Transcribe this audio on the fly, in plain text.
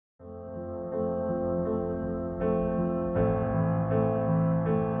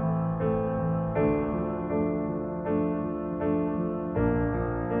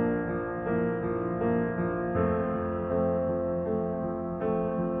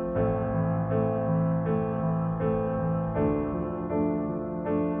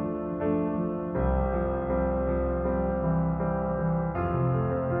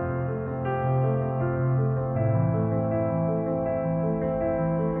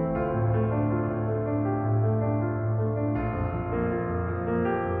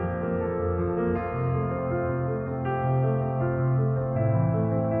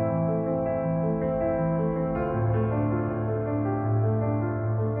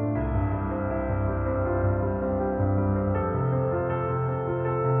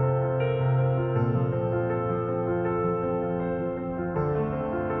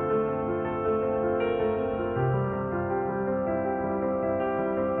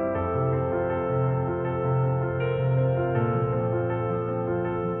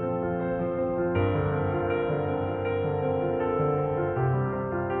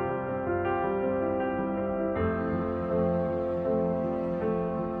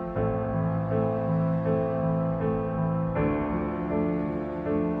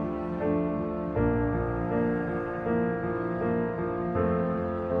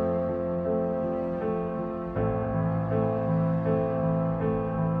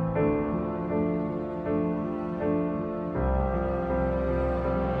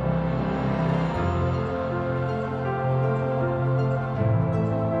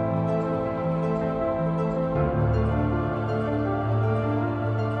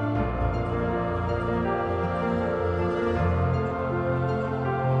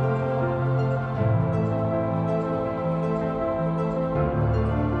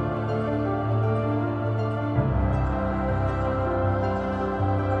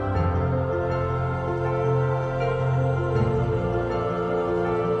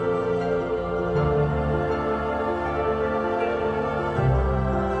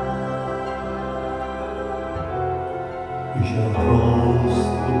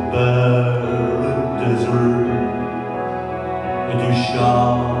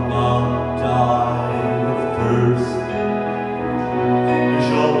shall not die of thirst. You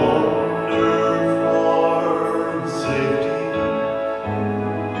shall wander far in safety,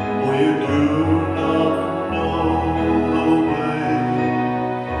 for you do not know the way.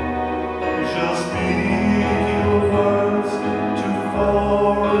 You shall speak your words to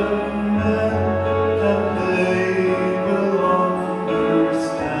foreign men, and they will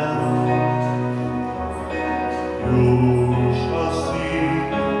understand. You shall see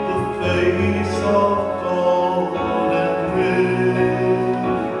the face of God and live.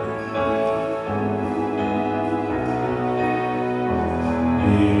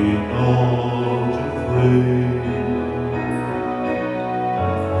 Be not afraid.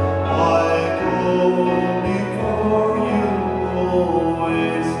 I go before you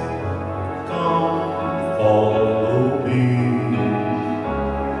always. Come, follow me,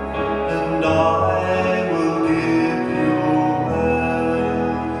 and I will give you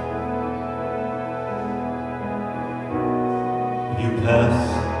rest. You pass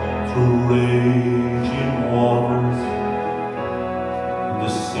through raging waters, the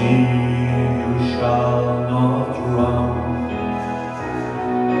sea you shall not drown.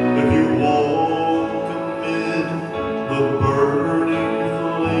 If you walk amid the burning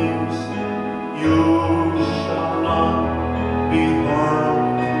flames, you shall not be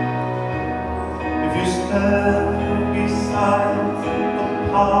harmed. If you stand beside the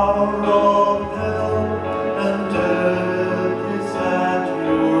power of hell, and death is at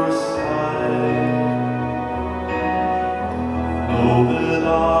your side, know that I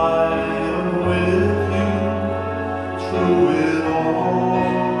am with you through it all.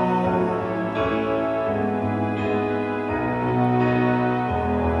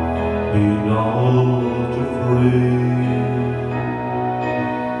 Be not afraid.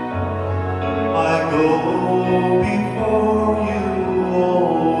 I go before you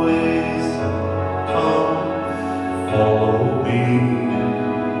always. Come, follow me,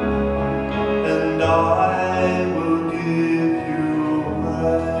 and I will give you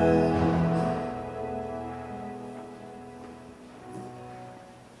rest.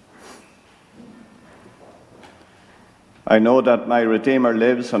 I know that my Redeemer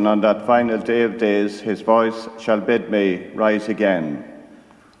lives, and on that final day of days his voice shall bid me rise again.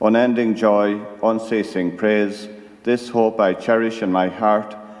 Unending joy, unceasing praise, this hope I cherish in my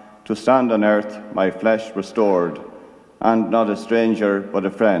heart, to stand on earth, my flesh restored, and not a stranger but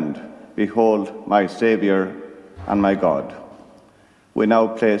a friend. Behold my Saviour and my God. We now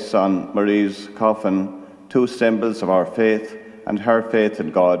place on Marie's coffin two symbols of our faith and her faith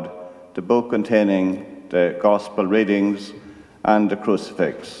in God, the book containing the Gospel readings and the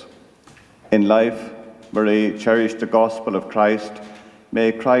crucifix. In life, Marie cherished the Gospel of Christ.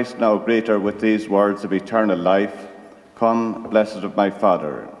 May Christ now greet her with these words of eternal life: Come, blessed of my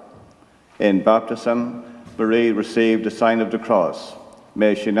Father. In baptism, Marie received the sign of the cross.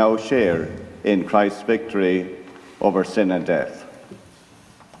 May she now share in Christ's victory over sin and death.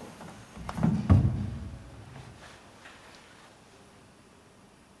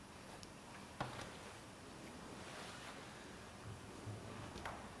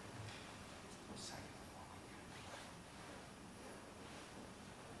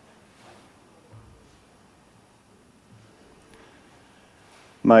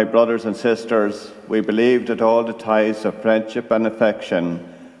 My brothers and sisters, we believe that all the ties of friendship and affection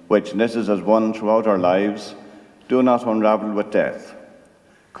which knisses us one throughout our lives do not unravel with death.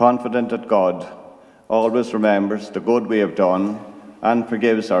 Confident that God always remembers the good we have done and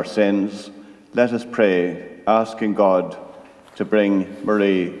forgives our sins, let us pray, asking God to bring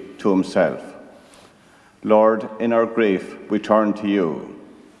Marie to himself. Lord, in our grief we turn to you.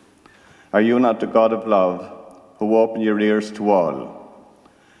 Are you not the God of love, who open your ears to all?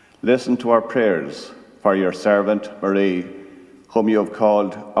 Listen to our prayers for your servant Marie, whom you have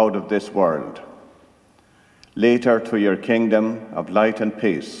called out of this world. Lead her to your kingdom of light and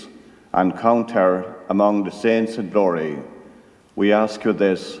peace, and count her among the saints in glory. We ask you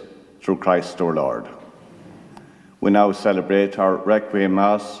this through Christ our Lord. We now celebrate our Requiem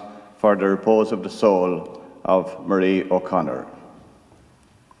Mass for the repose of the soul of Marie O'Connor.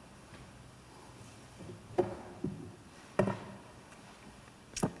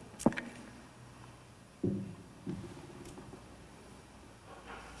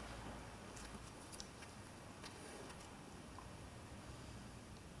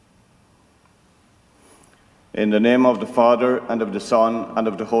 In the name of the Father, and of the Son, and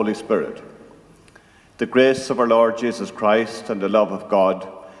of the Holy Spirit. The grace of our Lord Jesus Christ, and the love of God,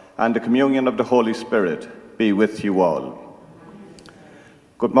 and the communion of the Holy Spirit be with you all.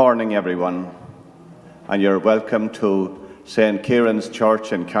 Good morning, everyone, and you're welcome to St. Ciarán's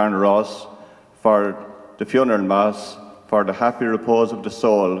Church in Carnaross for the funeral mass for the happy repose of the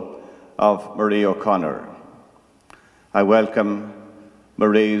soul of Marie O'Connor. I welcome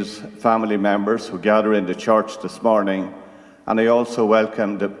Marie's family members who gather in the church this morning, and I also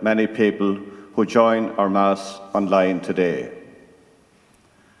welcome the many people who join our Mass online today.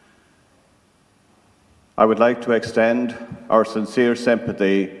 I would like to extend our sincere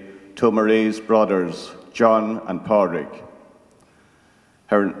sympathy to Marie's brothers, John and Pádraig,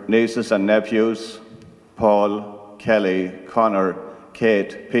 her nieces and nephews, Paul, Kelly, Connor,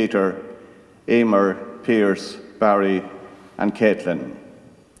 Kate, Peter, Emer, Pierce, Barry and Caitlin,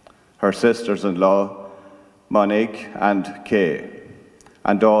 her sisters-in-law, Monique and Kay,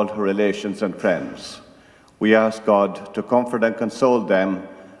 and all her relations and friends. We ask God to comfort and console them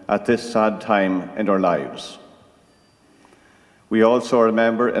at this sad time in their lives. We also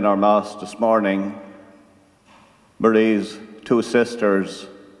remember in our Mass this morning Marie's two sisters,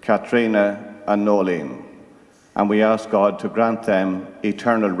 Katrina and Nolene, and we ask God to grant them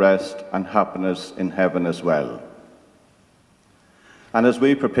eternal rest and happiness in heaven as well. And as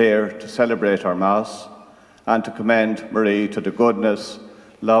we prepare to celebrate our Mass and to commend Marie to the goodness,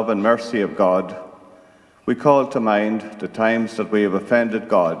 love and mercy of God, we call to mind the times that we have offended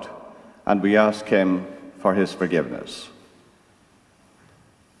God, and we ask Him for His forgiveness.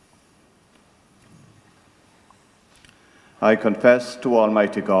 I confess to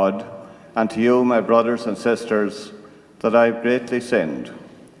Almighty God and to you, my brothers and sisters, that I have greatly sinned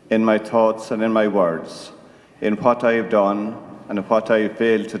in my thoughts and in my words, in what I have done and in what I have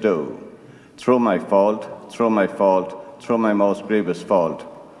failed to do, through my most grievous fault.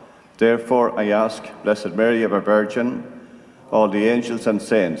 Therefore I ask Blessed Mary, ever Virgin, all the angels and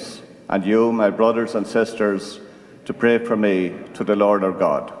saints, and you, my brothers and sisters, to pray for me to the Lord our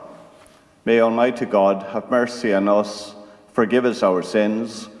God. May Almighty God have mercy on us, forgive us our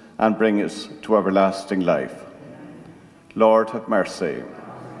sins, and bring us to everlasting life. Lord, have mercy.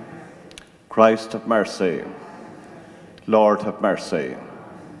 Christ, have mercy. Lord, have mercy.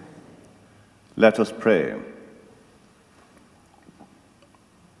 Let us pray.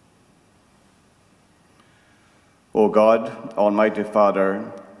 O God, Almighty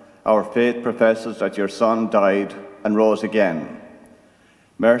Father, our faith professes that your Son died and rose again.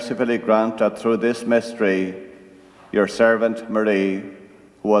 Mercifully grant that through this mystery, your servant Marie,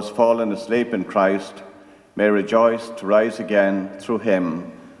 who has fallen asleep in Christ, may rejoice to rise again through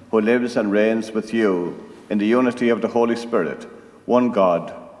him who lives and reigns with you in the unity of the Holy Spirit, one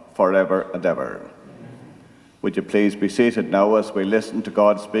God, forever and ever. Would you please be seated now as we listen to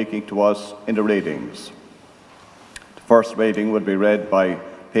God speaking to us in the readings. The first reading will be read by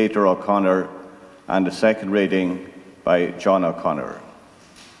Peter O'Connor and the second reading by John O'Connor.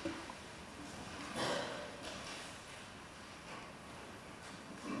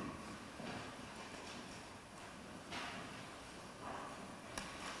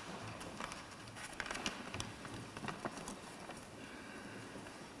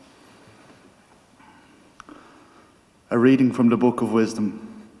 A reading from the Book of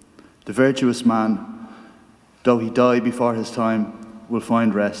Wisdom. The virtuous man, though he die before his time, will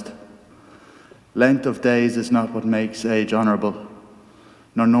find rest. Length of days is not what makes age honourable,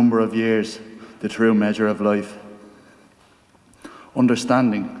 nor number of years the true measure of life.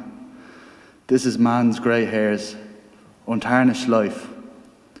 Understanding, this is man's grey hairs, untarnished life,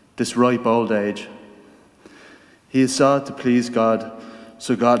 this ripe old age. He has sought to please God,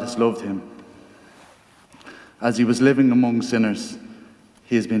 so God has loved him. As he was living among sinners,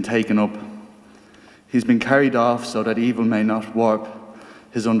 he has been taken up. He's been carried off so that evil may not warp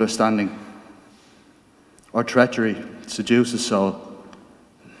his understanding, or treachery seduce his soul.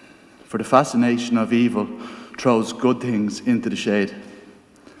 For the fascination of evil throws good things into the shade,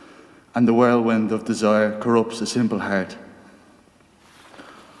 and the whirlwind of desire corrupts a simple heart.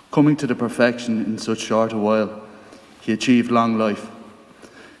 Coming to the perfection in such short a while, he achieved long life,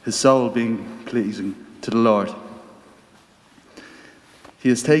 his soul being pleasing to the Lord. He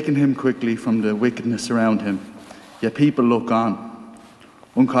has taken him quickly from the wickedness around him, yet people look on,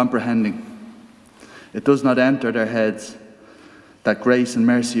 uncomprehending. It does not enter their heads that grace and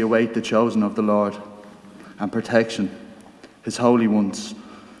mercy await the chosen of the Lord, and protection, his holy ones,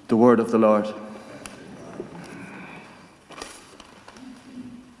 the word of the Lord.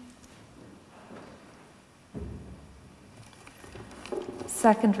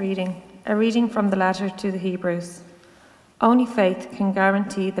 Second reading, a reading from the letter to the Hebrews. Only faith can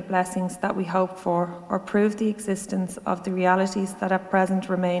guarantee the blessings that we hope for or prove the existence of the realities that at present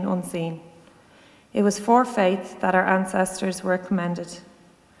remain unseen. It was for faith that our ancestors were commended.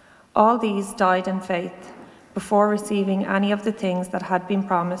 All these died in faith, before receiving any of the things that had been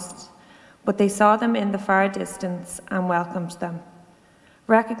promised, but they saw them in the far distance and welcomed them,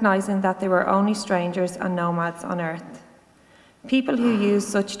 recognizing that they were only strangers and nomads on earth. People who use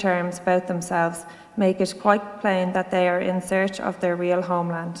such terms about themselves make it quite plain that they are in search of their real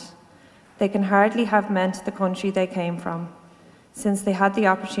homeland. They can hardly have meant the country they came from, since they had the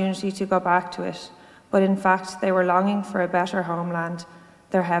opportunity to go back to it, but in fact they were longing for a better homeland,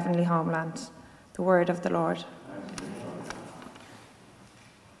 their heavenly homeland. The word of the Lord.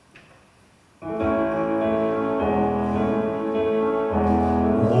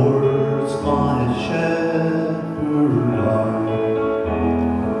 Lord's my shepherd,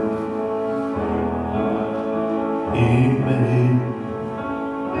 He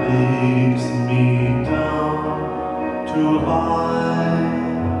makes me down to lie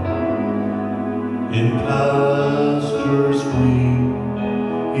in pastures green.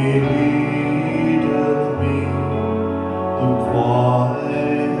 He leadeth me the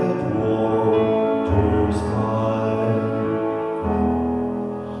quiet waters by.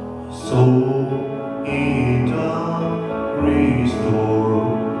 So He doth restore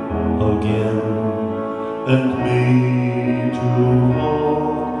again, and me to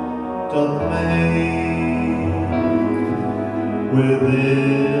walk doth make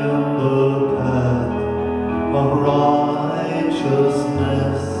within the path of righteousness,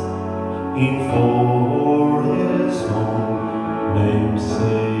 in for His own name's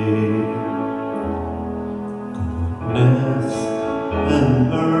sake. Goodness and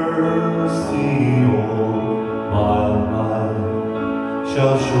mercy all my life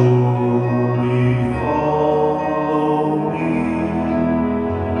shall surely follow me,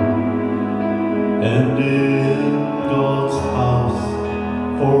 and in God's house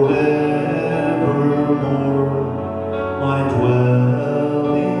forevermore my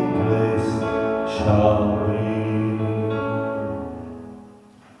dwelling place shall be.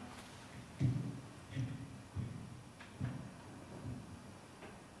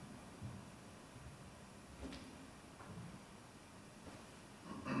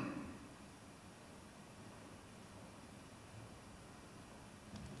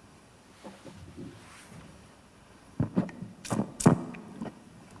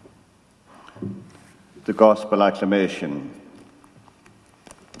 The Gospel Acclamation.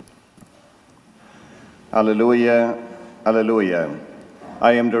 Alleluia, alleluia.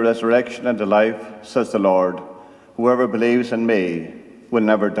 I am the resurrection and the life, says the Lord. Whoever believes in me will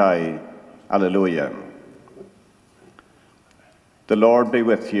never die. Alleluia. The Lord be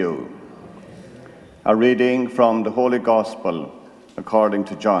with you. A reading from the Holy Gospel according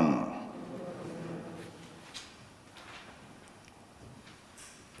to John.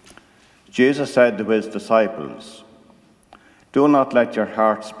 Jesus said to his disciples, "Do not let your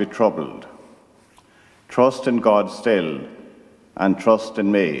hearts be troubled. Trust in God still, and trust in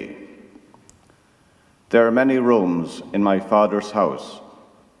me. There are many rooms in my Father's house.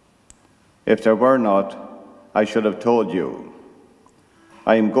 If there were not, I should have told you.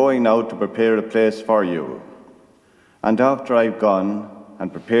 I am going now to prepare a place for you. And after I've gone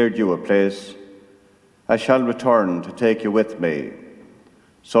and prepared you a place, I shall return to take you with me,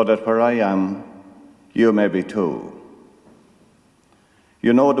 so that where I am, you may be too.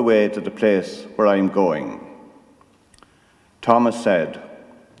 You know the way to the place where I am going." Thomas said,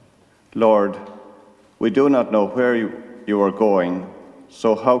 "Lord, we do not know where you are going,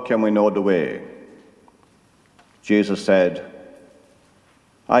 so how can we know the way?" Jesus said,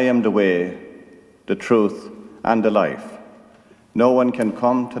 "I am the way, the truth, and the life. No one can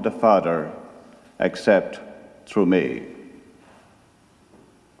come to the Father except through me."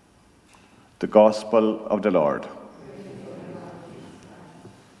 The Gospel of the Lord.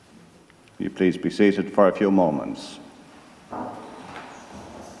 Will you please be seated for a few moments?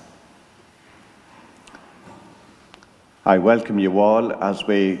 I welcome you all as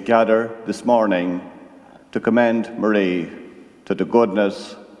we gather this morning to commend Marie to the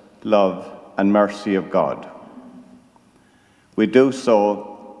goodness, love, and mercy of God. We do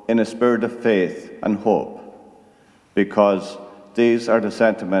so in a spirit of faith and hope, because these are the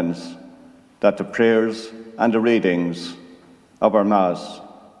sentiments that the prayers and the readings of our Mass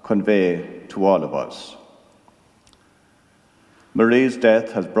convey to all of us. Marie's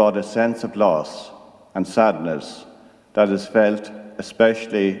death has brought a sense of loss and sadness that is felt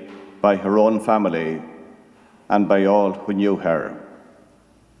especially by her own family and by all who knew her.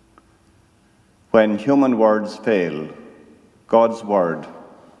 When human words fail, God's word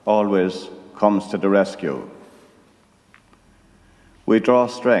always comes to the rescue. We draw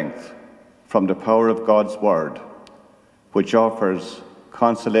strength from the power of God's word, which offers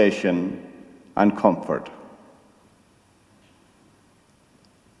consolation and comfort.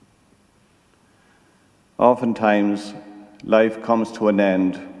 Oftentimes, life comes to an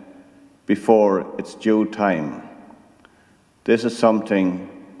end before its due time. This is something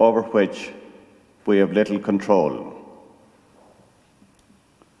over which we have little control.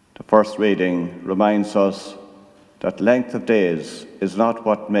 The first reading reminds us that length of days is not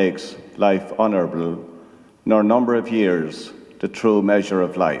what makes life honourable, nor number of years the true measure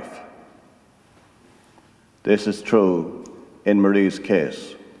of life. This is true in Marie's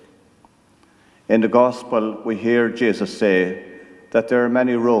case. In the Gospel, we hear Jesus say that there are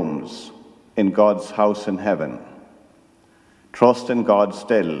many rooms in God's house in heaven. Trust in God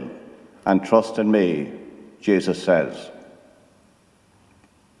still, and trust in me, Jesus says.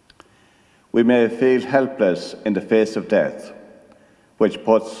 We may feel helpless in the face of death, which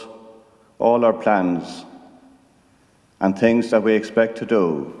puts all our plans and things that we expect to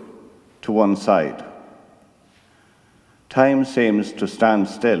do to one side. Time seems to stand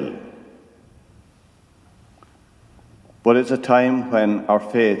still, but it's a time when our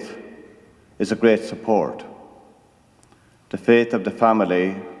faith is a great support. The faith of the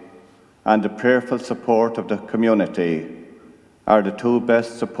family and the prayerful support of the community are the two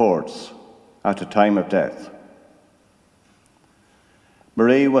best supports at a time of death.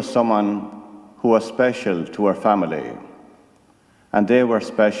 Marie was someone who was special to her family, and they were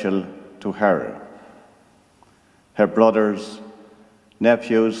special to her. Her brothers,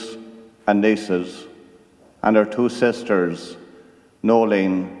 nephews, and nieces, and her two sisters,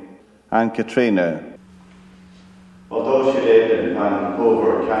 Nolene and Katrina. Although she lived in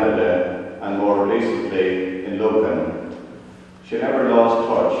Vancouver, Canada, and more recently in Lucan, she never lost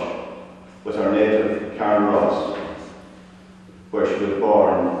touch with her native Carnaross, where she was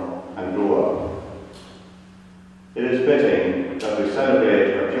born and grew up. It is fitting that we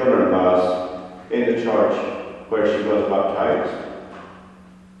celebrate her funeral mass in the church where she was baptized.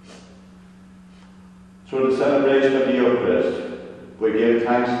 Through the celebration of the Eucharist, we give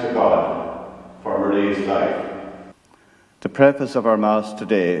thanks to God for Marie's life. The preface of our Mass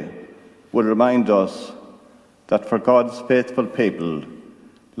today will remind us that for God's faithful people,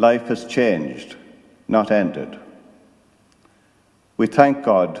 life has changed, not ended. We thank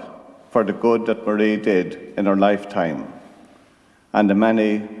God for the good that Marie did in her lifetime and the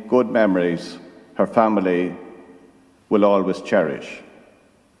many good memories her family will always cherish.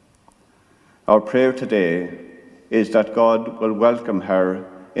 Our prayer today is that God will welcome her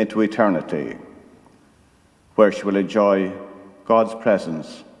into eternity, where she will enjoy God's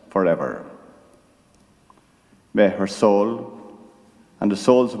presence forever. May her soul and the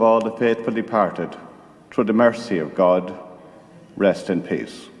souls of all the faithful departed, through the mercy of God, rest in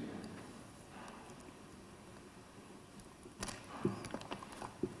peace.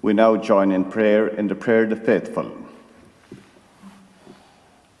 We now join in prayer in the prayer of the faithful.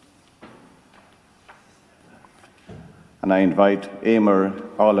 And I invite Emer,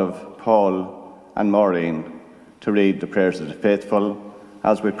 Olive, Paul, and Maureen to read the prayers of the faithful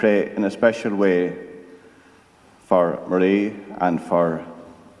as we pray in a special way for Marie and for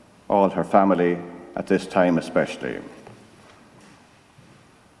all her family at this time especially.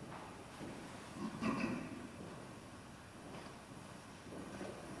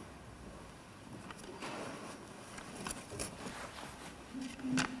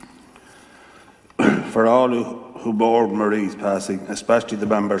 For all who mourn Marie's passing, especially the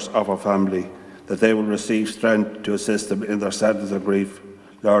members of her family, that they will receive strength to assist them in their sadness and grief.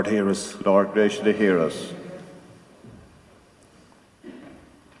 Lord, hear us. Lord, graciously hear us.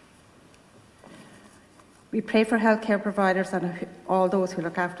 We pray for healthcare providers and all those who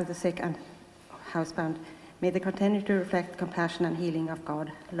look after the sick and housebound. May they continue to reflect the compassion and healing of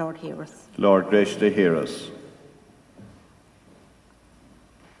God. Lord, hear us. Lord, graciously hear us.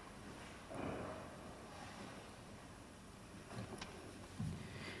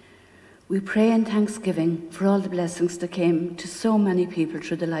 We pray in thanksgiving for all the blessings that came to so many people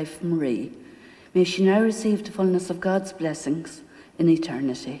through the life of Marie. May she now receive the fullness of God's blessings in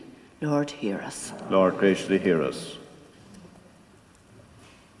eternity. Lord, hear us. Lord, graciously hear us.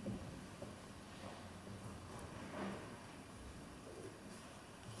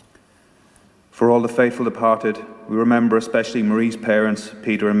 For all the faithful departed, we remember especially Marie's parents,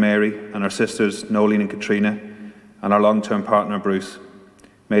 Peter and Mary, and our sisters, Nolene and Katrina, and our long-term partner, Bruce.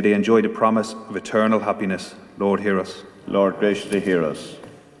 May they enjoy the promise of eternal happiness. Lord, hear us. Lord, graciously hear us.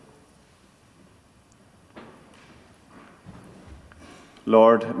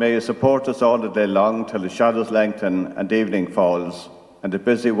 Lord, may you support us all the day long till the shadows lengthen and evening falls, and the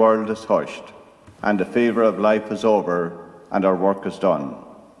busy world is hushed, and the fever of life is over, and our work is done.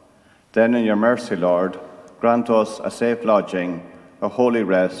 Then in your mercy, Lord, grant us a safe lodging, a holy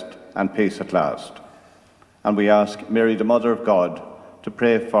rest, and peace at last. And we ask Mary, the Mother of God, to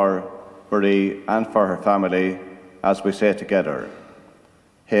pray for Marie and for her family as we say together,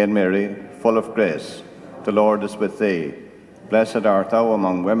 Hail Mary, full of grace, the Lord is with thee. Blessed art thou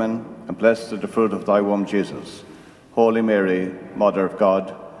among women, and blessed is the fruit of thy womb, Jesus. Holy Mary, Mother of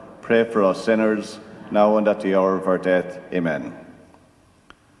God, pray for us sinners, now and at the hour of our death. Amen.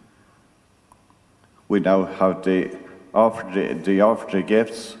 We now have the offertory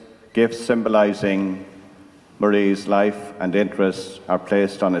gifts. Gifts symbolizing Marie's life and interests are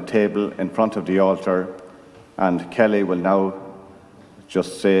placed on a table in front of the altar, and Kelly will now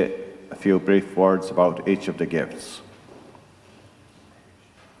just say a few brief words about each of the gifts.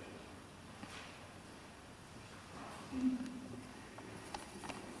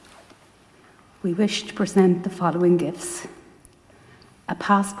 We wish to present the following gifts: a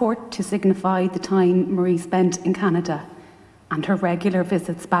passport to signify the time Marie spent in Canada and her regular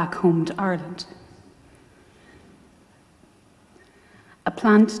visits back home to Ireland, a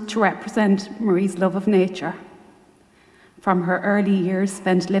plant to represent Marie's love of nature, from her early years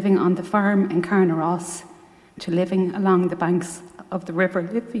spent living on the farm in Carnaross to living along the banks of the River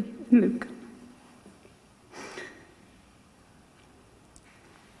Liffey in Luke.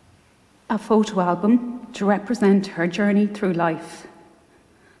 A photo album to represent her journey through life.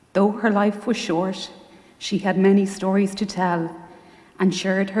 Though her life was short, she had many stories to tell and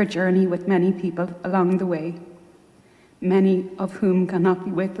shared her journey with many people along the way, many of whom cannot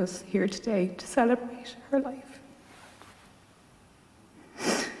be with us here today to celebrate her life.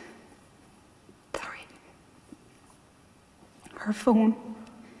 Her phone.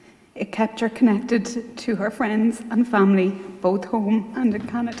 It kept her connected to her friends and family, both home and in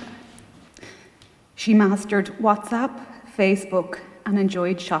Canada. She mastered WhatsApp, Facebook, and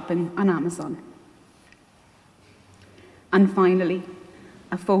enjoyed shopping on Amazon. And finally,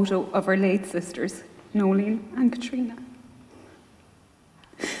 a photo of her late sisters, Nolene and Katrina.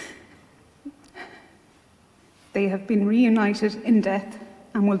 They have been reunited in death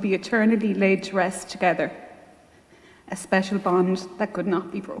and will be eternally laid to rest together, a special bond that could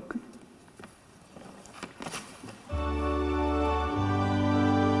not be broken.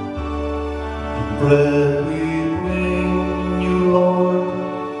 Bread we bring you, Lord,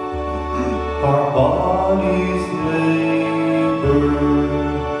 our bodies labor,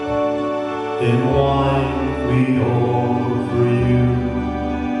 in wine we offer you,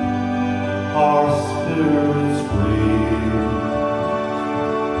 our spirits grieve.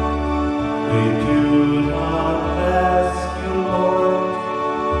 We do not ask you, Lord,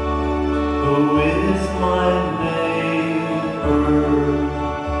 who is my neighbor,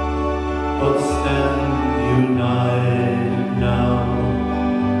 but stand united now,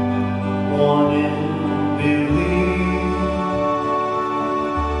 one in belief.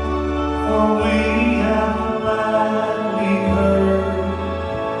 For we have gladly heard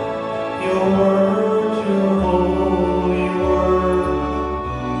your word, your holy word,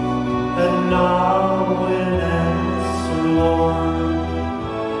 and now in answer, Lord,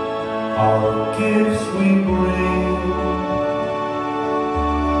 our gifts we bring.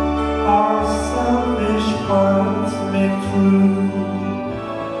 Our selfish hearts make true,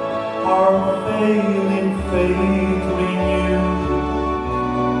 our failing faith renew,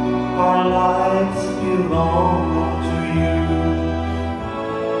 our lives belong to you,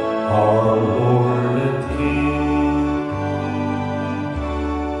 our Lord and King.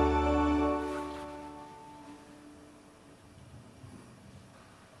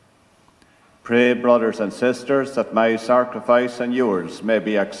 Pray, brothers and sisters, that my sacrifice and yours may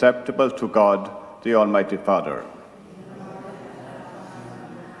be acceptable to God, the Almighty Father.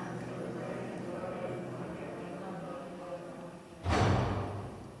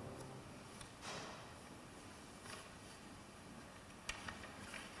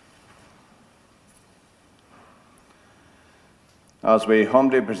 As we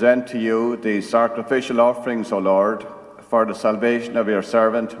humbly present to you these sacrificial offerings, O Lord, for the salvation of your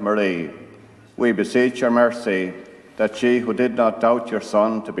servant Marie, we beseech your mercy that she who did not doubt your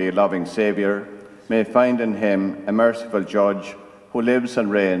Son to be a loving Saviour may find in him a merciful Judge who lives and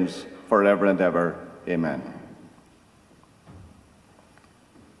reigns forever and ever. Amen.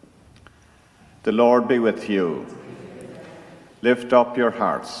 The Lord be with you. Lift up your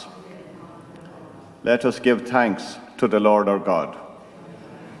hearts. Let us give thanks to the Lord our God.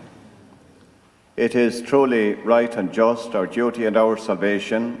 It is truly right and just, our duty and our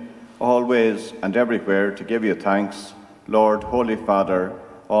salvation, always and everywhere to give you thanks, Lord, Holy Father,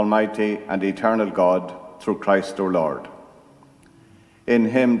 Almighty and eternal God, through Christ our Lord. In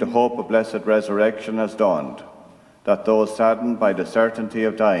him the hope of blessed resurrection has dawned, that those saddened by the certainty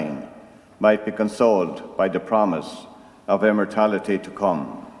of dying might be consoled by the promise of immortality to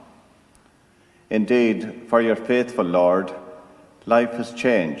come. Indeed, for your faithful Lord, life is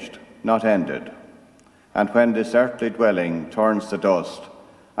changed, not ended. And when this earthly dwelling turns to dust,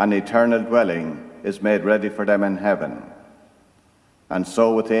 an eternal dwelling is made ready for them in heaven. And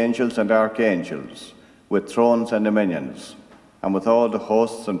so with angels and archangels, with thrones and dominions, and with all the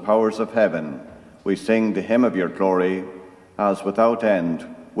hosts and powers of heaven, we sing the hymn of your glory, as without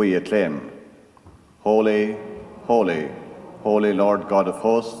end we acclaim. Holy, holy, holy Lord God of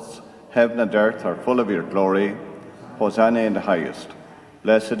hosts, heaven and earth are full of your glory. Hosanna in the highest.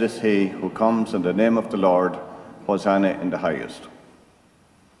 Blessed is he who comes in the name of the Lord. Hosanna in the highest.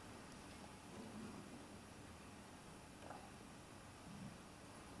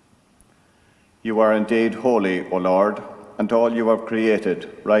 You are indeed holy, O Lord, and all you have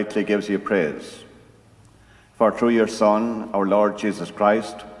created rightly gives you praise. For through your Son, our Lord Jesus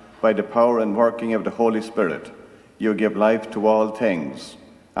Christ, by the power and working of the Holy Spirit, you give life to all things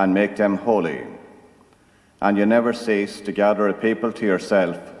and make them holy. And you never cease to gather a people to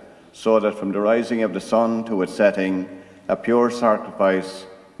yourself, so that from the rising of the sun to its setting, a pure sacrifice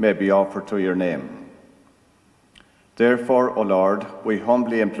may be offered to your name. Therefore, O Lord, we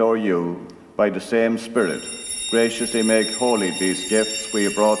humbly implore you, by the same Spirit, graciously make holy these gifts we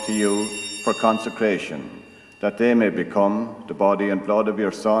have brought to you for consecration, that they may become the body and blood of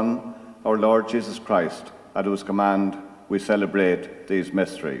your Son, our Lord Jesus Christ, at whose command we celebrate these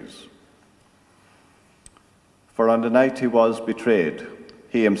mysteries. For on the night he was betrayed,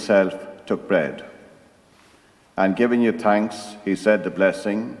 he himself took bread. And giving you thanks, he said the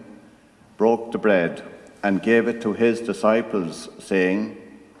blessing, broke the bread, and gave it to his disciples, saying,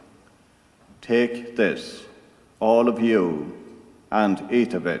 "Take this, all of you, and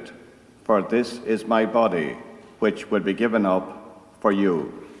eat of it, for this is my body, which will be given up for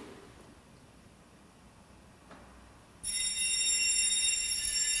you."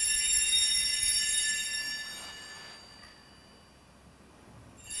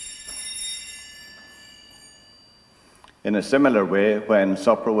 In a similar way, when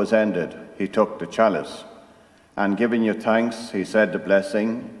supper was ended, he took the chalice, and giving you thanks, he said the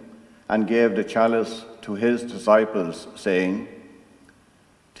blessing, and gave the chalice to his disciples, saying,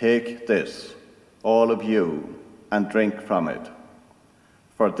 "Take this, all of you, and drink from it,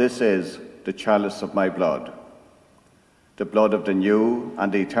 for this is the chalice of my blood, the blood of the new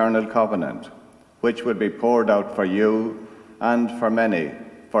and eternal covenant, which will be poured out for you and for many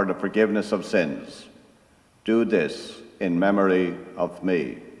for the forgiveness of sins. Do this in memory of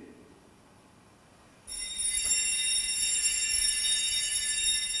me."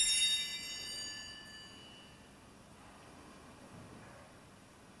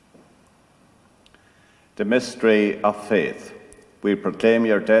 The mystery of faith. We proclaim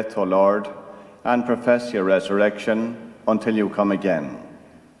your death, O Lord, and profess your resurrection until you come again.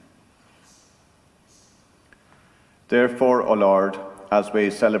 Therefore, O Lord, as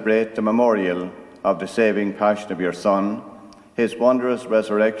we celebrate the memorial of the saving passion of your Son, his wondrous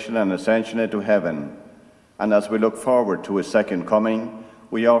resurrection and ascension into heaven, and as we look forward to his second coming,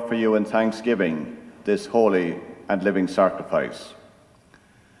 we offer you in thanksgiving this holy and living sacrifice.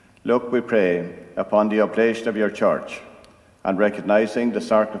 Look, we pray, upon the oblation of your church, and recognizing the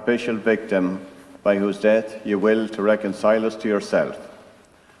sacrificial victim by whose death you will to reconcile us to yourself,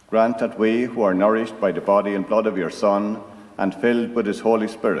 grant that we, who are nourished by the body and blood of your Son and filled with his Holy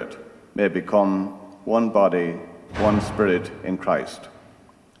Spirit, may become one body, one spirit in Christ.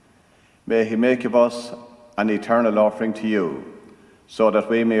 May he make of us an eternal offering to you, so that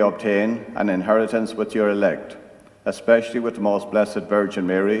we may obtain an inheritance with your elect, especially with the most blessed Virgin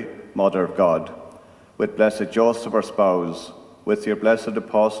Mary, Mother of God, with blessed Joseph our spouse, with your blessed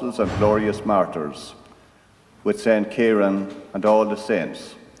apostles and glorious martyrs, with Saint Ciarán and all the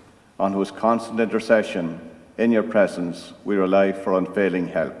saints, on whose constant intercession in your presence we rely for unfailing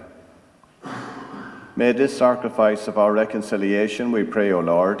help. May this sacrifice of our reconciliation, we pray, O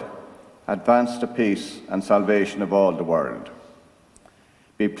Lord, advance the peace and salvation of all the world.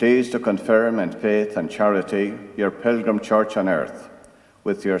 Be pleased to confirm in faith and charity your pilgrim church on earth,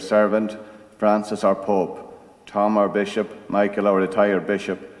 with your servant Francis our Pope, Tom our Bishop, Michael our retired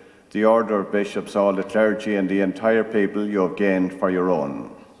Bishop, the order of bishops, all the clergy, and the entire people you have gained for your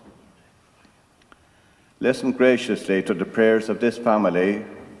own. Listen graciously to the prayers of this family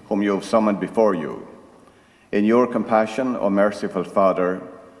whom you have summoned before you. In your compassion, O merciful Father,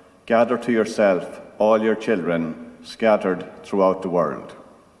 gather to yourself all your children scattered throughout the world.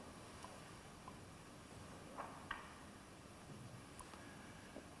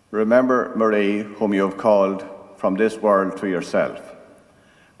 Remember Marie, whom you have called from this world to yourself.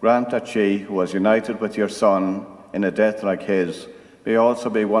 Grant that she, who was united with your Son in a death like his, may also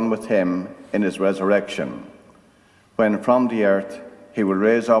be one with him in his resurrection, when from the earth he will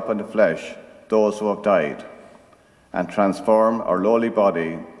raise up in the flesh those who have died, and transform our lowly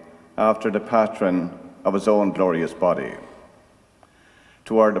body after the pattern of his own glorious body.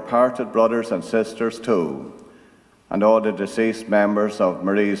 To our departed brothers and sisters too, and all the deceased members of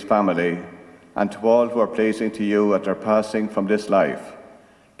Marie's family, and to all who are pleasing to you at their passing from this life,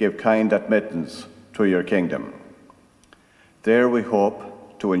 give kind admittance to your kingdom. There we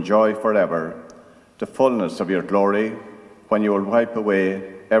hope to enjoy forever the fullness of your glory, when you will wipe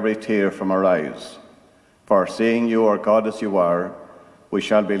away every tear from our eyes. For seeing you, our God, as you are, we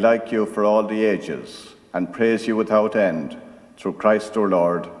shall be like you for all the ages, and praise you without end, through Christ our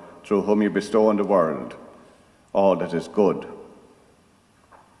Lord, through whom you bestow on the world all that is good.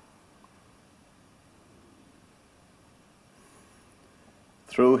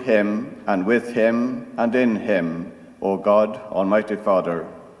 Through him, and with him, and in him, O God, Almighty Father,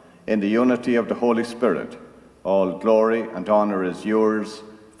 in the unity of the Holy Spirit, all glory and honour is yours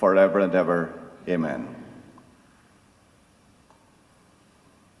forever and ever. Amen.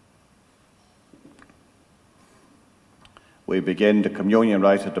 We begin the communion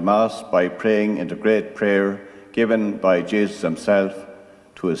rite at the Mass by praying in the great prayer given by Jesus himself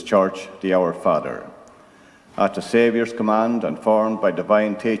to his church, the Our Father. At the Saviour's command and formed by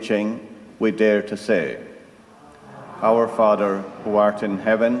divine teaching, we dare to say, Our Father, who art in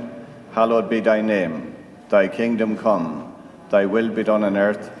heaven, hallowed be thy name. Thy kingdom come, thy will be done on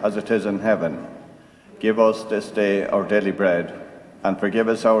earth as it is in heaven. Give us this day our daily bread, and forgive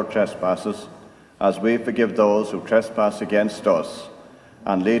us our trespasses, as we forgive those who trespass against us.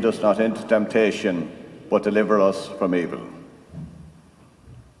 And lead us not into temptation, but deliver us from evil.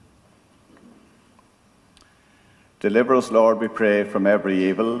 Deliver us, Lord, we pray, from every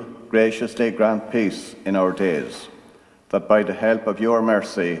evil. Graciously grant peace in our days, that by the help of your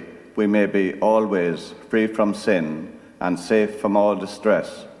mercy we may be always free from sin and safe from all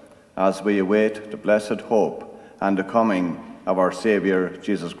distress, as we await the blessed hope and the coming of our Saviour,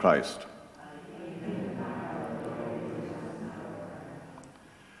 Jesus Christ.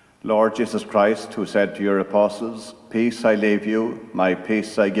 Lord Jesus Christ, who said to your apostles, Peace I leave you, my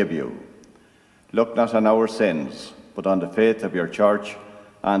peace I give you. Look not on our sins, but on the faith of your church,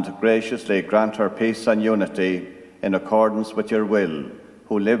 and graciously grant her peace and unity in accordance with your will,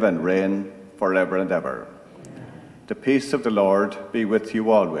 who live and reign forever and ever. The peace of the Lord be with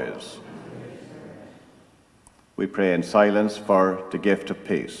you always. We pray in silence for the gift of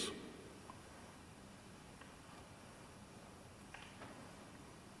peace.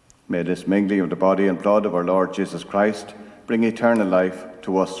 May this mingling of the body and blood of our Lord Jesus Christ bring eternal life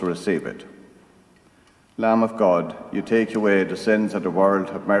to us to receive it. Lamb of God, you take away the sins of the world,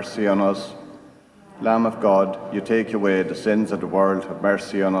 have mercy on us. Lamb of God, you take away the sins of the world, have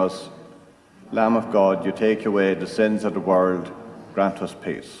mercy on us. Lamb of God, you take away the sins of the world, grant us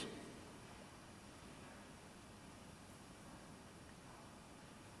peace.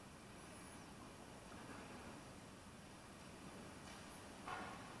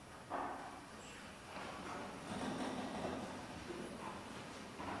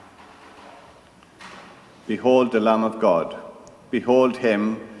 Behold the Lamb of God. Behold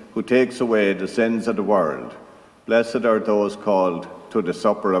him who takes away the sins of the world. Blessed are those called to the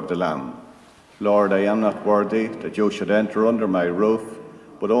supper of the Lamb. Lord, I am not worthy that you should enter under my roof,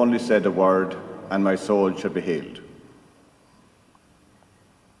 but only say the word, and my soul should be healed.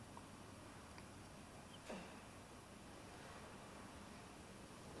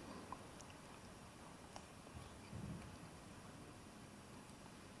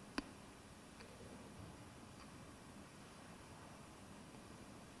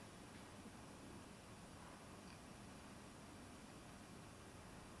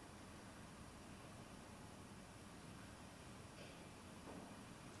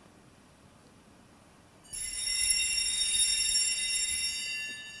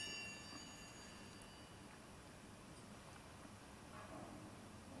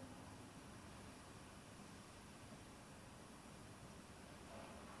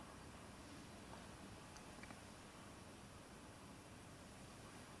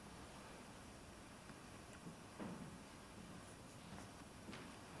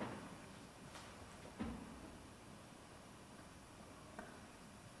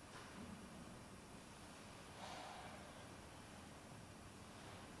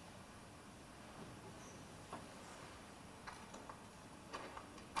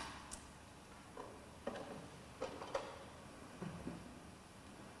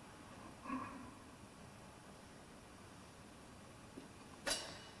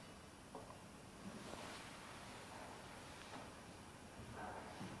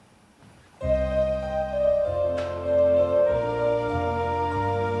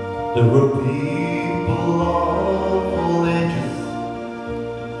 There were people of all ages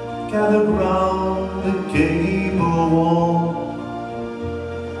gathered round the gable wall,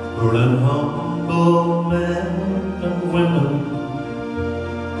 burden humble men and women,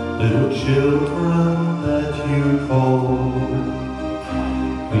 little children that you call.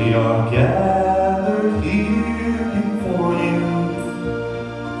 We are gathered here before you,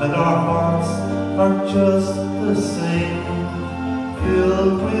 and our hearts are just the same,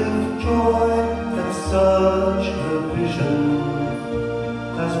 filled with joy at such a vision,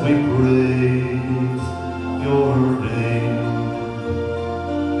 as we praise your name.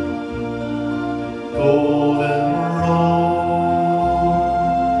 Golden Rose,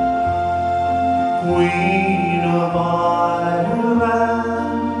 Queen of Ireland,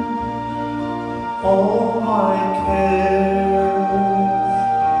 all my cares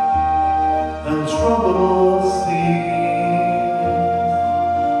and troubles cease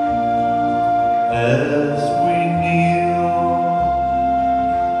as we kneel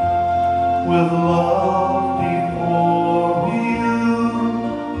with love before you,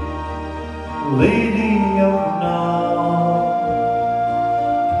 Lady of now,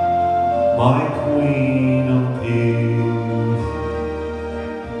 my Queen of Peace.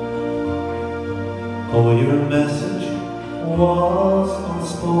 Oh, your message was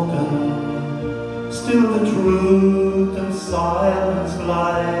unspoken, still the truth and silence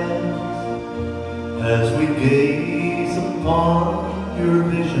lies, as we gaze upon your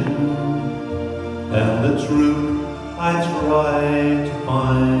vision, and the truth I try to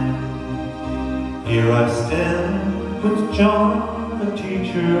find. Here I stand with John the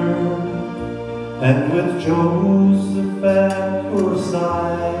teacher, and with Joseph at your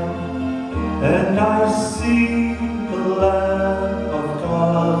side, and I see the Lamb of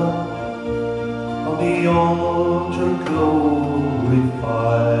God on the altar glorified.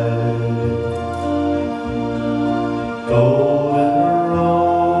 Golden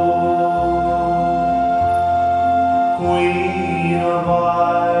Rose, Queen of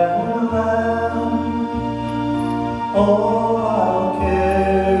Ireland, all our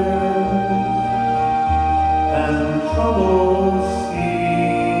cares and troubles cease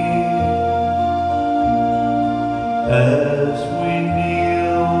as we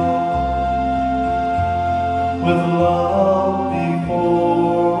kneel with love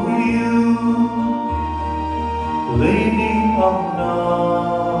before you, Lady of now,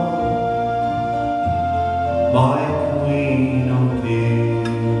 my Queen of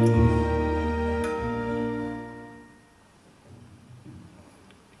Peace.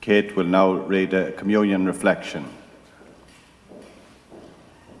 Kate will now read a communion reflection.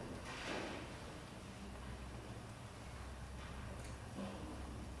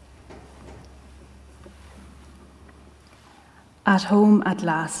 At home at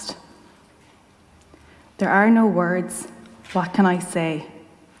last. There are no words, what can I say?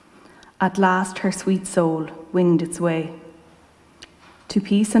 At last her sweet soul winged its way to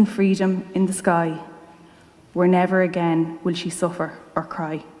peace and freedom in the sky, where never again will she suffer or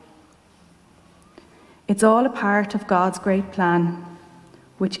cry. It's all a part of God's great plan,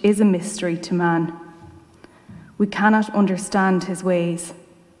 which is a mystery to man. We cannot understand his ways,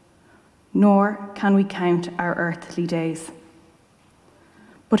 nor can we count our earthly days.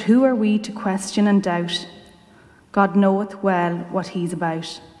 But who are we to question and doubt? God knoweth well what he's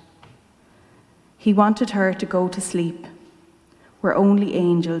about. He wanted her to go to sleep, where only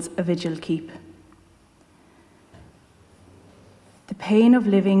angels a vigil keep. The pain of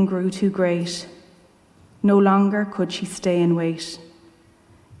living grew too great. No longer could she stay and wait.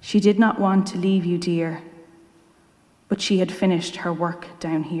 She did not want to leave you, dear, but she had finished her work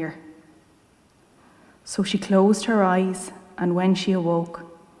down here. So she closed her eyes, and when she awoke,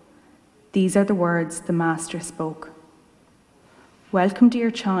 these are the words the Master spoke. Welcome,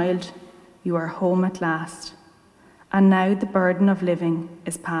 dear child, you are home at last, and now the burden of living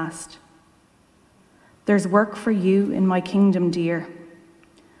is past. There's work for you in my kingdom, dear,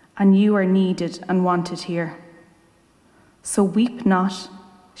 and you are needed and wanted here. So weep not,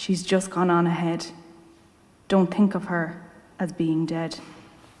 she's just gone on ahead. Don't think of her as being dead.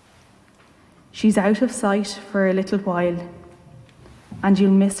 She's out of sight for a little while, and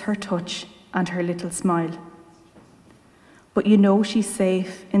you'll miss her touch and her little smile. But you know she's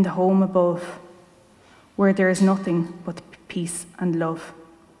safe in the home above, where there is nothing but peace and love.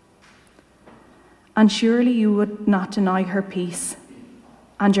 And surely you would not deny her peace,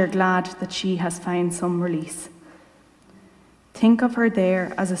 and you're glad that she has found some release. Think of her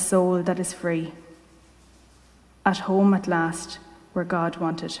there as a soul that is free, at home at last, where God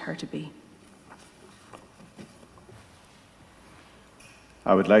wanted her to be.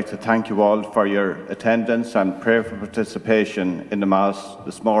 I would like to thank you all for your attendance and prayerful participation in the Mass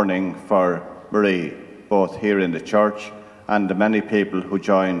this morning for Marie, both here in the church and the many people who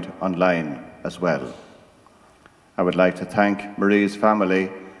joined online as well. I would like to thank Marie's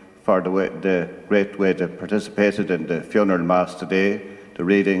family for the great way they participated in the funeral Mass today, the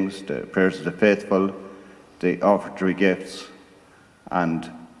readings, the prayers of the faithful, the offertory gifts,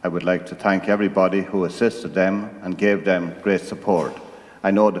 and I would like to thank everybody who assisted them and gave them great support. I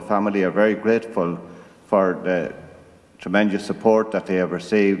know the family are very grateful for the tremendous support that they have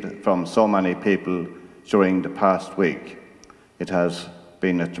received from so many people during the past week. It has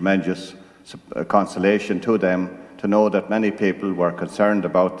been a tremendous consolation to them to know that many people were concerned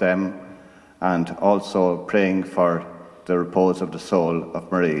about them and also praying for the repose of the soul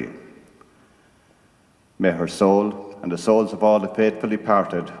of Marie. May her soul and the souls of all the faithfully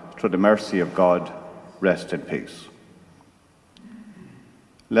departed, through the mercy of God, rest in peace.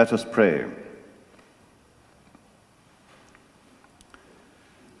 Let us pray.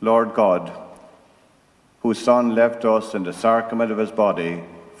 Lord God, whose Son left us in the sacrament of his body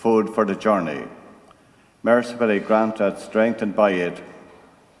food for the journey, mercifully grant that, strengthened by it,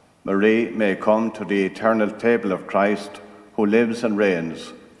 Marie may come to the eternal table of Christ, who lives and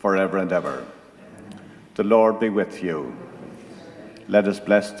reigns forever and ever. The Lord be with you. Let us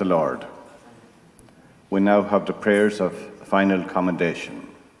bless the Lord. We now have the prayers of final commendation.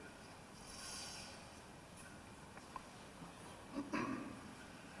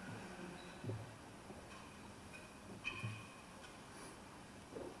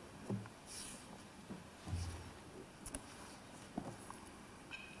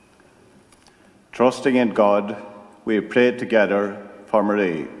 Trusting in God, we have prayed together for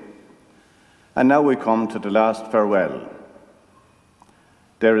Marie. And now we come to the last farewell.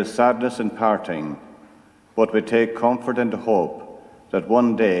 There is sadness in parting, but we take comfort in the hope that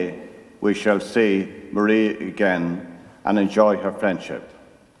one day we shall see Marie again and enjoy her friendship.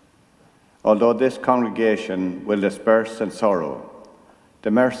 Although this congregation will disperse in sorrow, the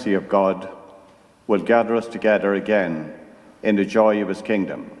mercy of God will gather us together again in the joy of his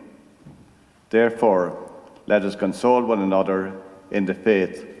kingdom. Therefore, let us console one another in the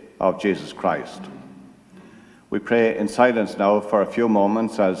faith of Jesus Christ. We pray in silence now for a few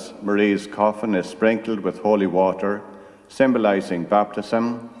moments as Marie's coffin is sprinkled with holy water, symbolizing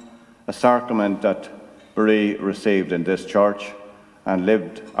baptism, a sacrament that Marie received in this church and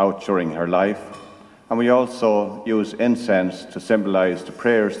lived out during her life. And we also use incense to symbolize the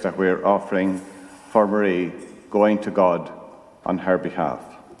prayers that we're offering for Marie, going to God on her behalf.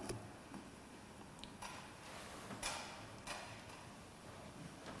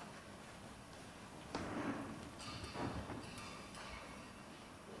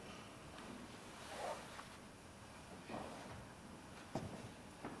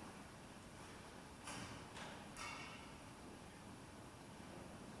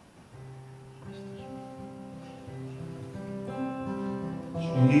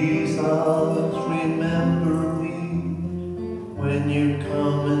 Jesus, remember me when you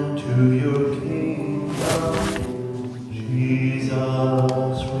come into your kingdom.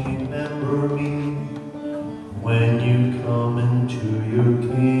 Jesus, remember me when you come into your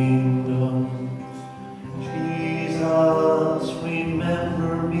kingdom. Jesus,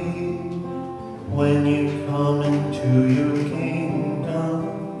 remember me when you come into your kingdom.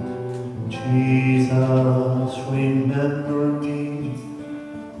 Jesus, remember me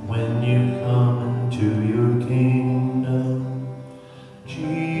when you come into your kingdom.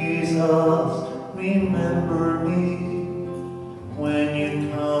 Jesus, remember me when you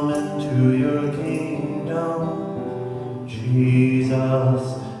come into your kingdom.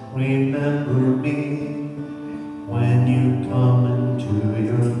 Jesus, remember me when you come into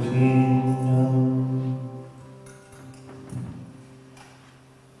your kingdom.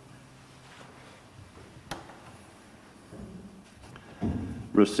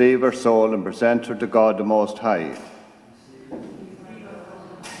 Receive her soul and present her to God the Most High.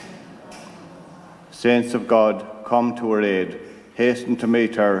 Saints of God, come to her aid. Hasten to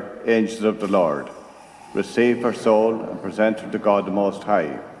meet her, angels of the Lord. Receive her soul and present her to God the Most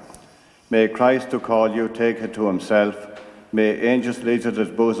High. May Christ, who called you, take her to himself. May angels lead her to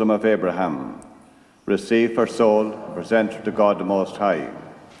the bosom of Abraham. Receive her soul and present her to God the Most High.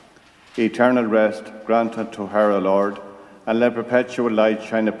 Eternal rest grant unto her, O Lord, and let perpetual light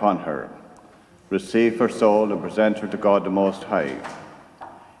shine upon her. Receive her soul and present her to God the Most High.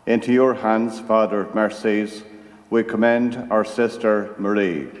 Into your hands, Father of mercies, we commend our sister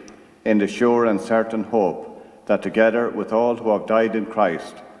Marie, in the sure and certain hope that together with all who have died in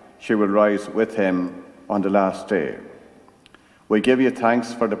Christ, she will rise with him on the last day. We give you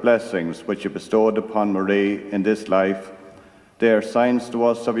thanks for the blessings which you bestowed upon Marie in this life. They are signs to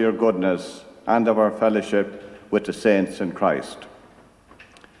us of your goodness and of our fellowship with the saints in Christ.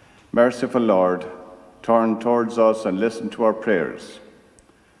 Merciful Lord, turn towards us and listen to our prayers.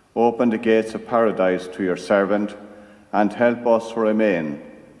 Open the gates of paradise to your servant, and help us to remain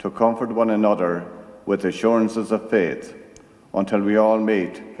to comfort one another with assurances of faith, until we all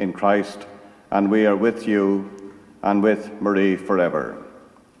meet in Christ, and we are with you and with Marie forever.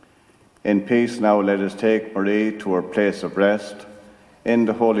 In peace now let us take Marie to her place of rest in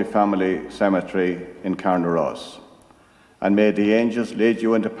the Holy Family Cemetery in Carnaross. And may the angels lead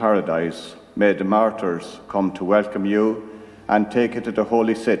you into paradise. May the martyrs come to welcome you and take you to the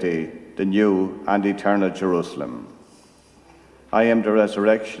holy city, the new and eternal Jerusalem. I am the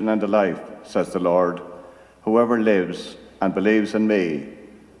resurrection and the life, says the Lord. Whoever lives and believes in me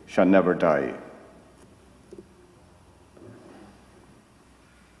shall never die.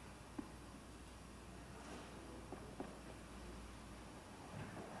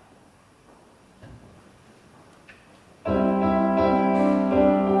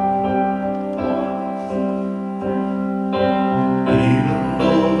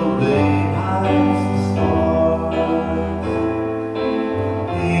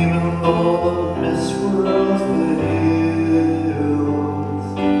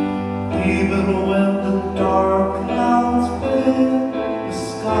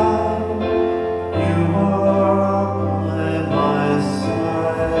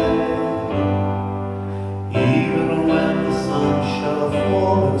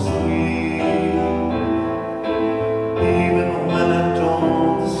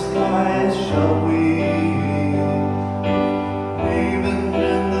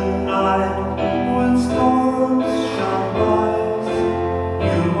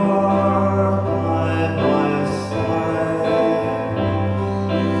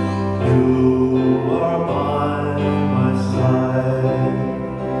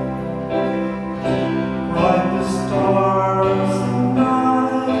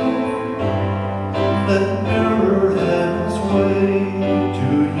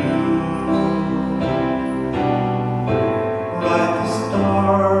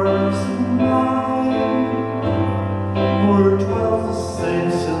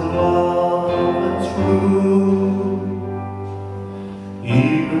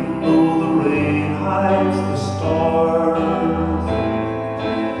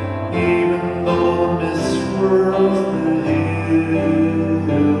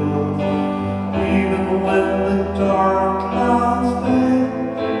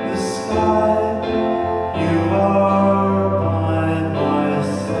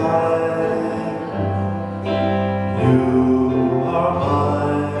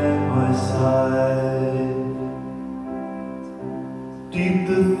 Deep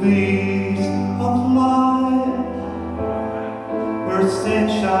the feast of life, where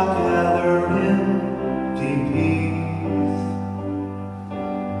saints shall gather in deep peace.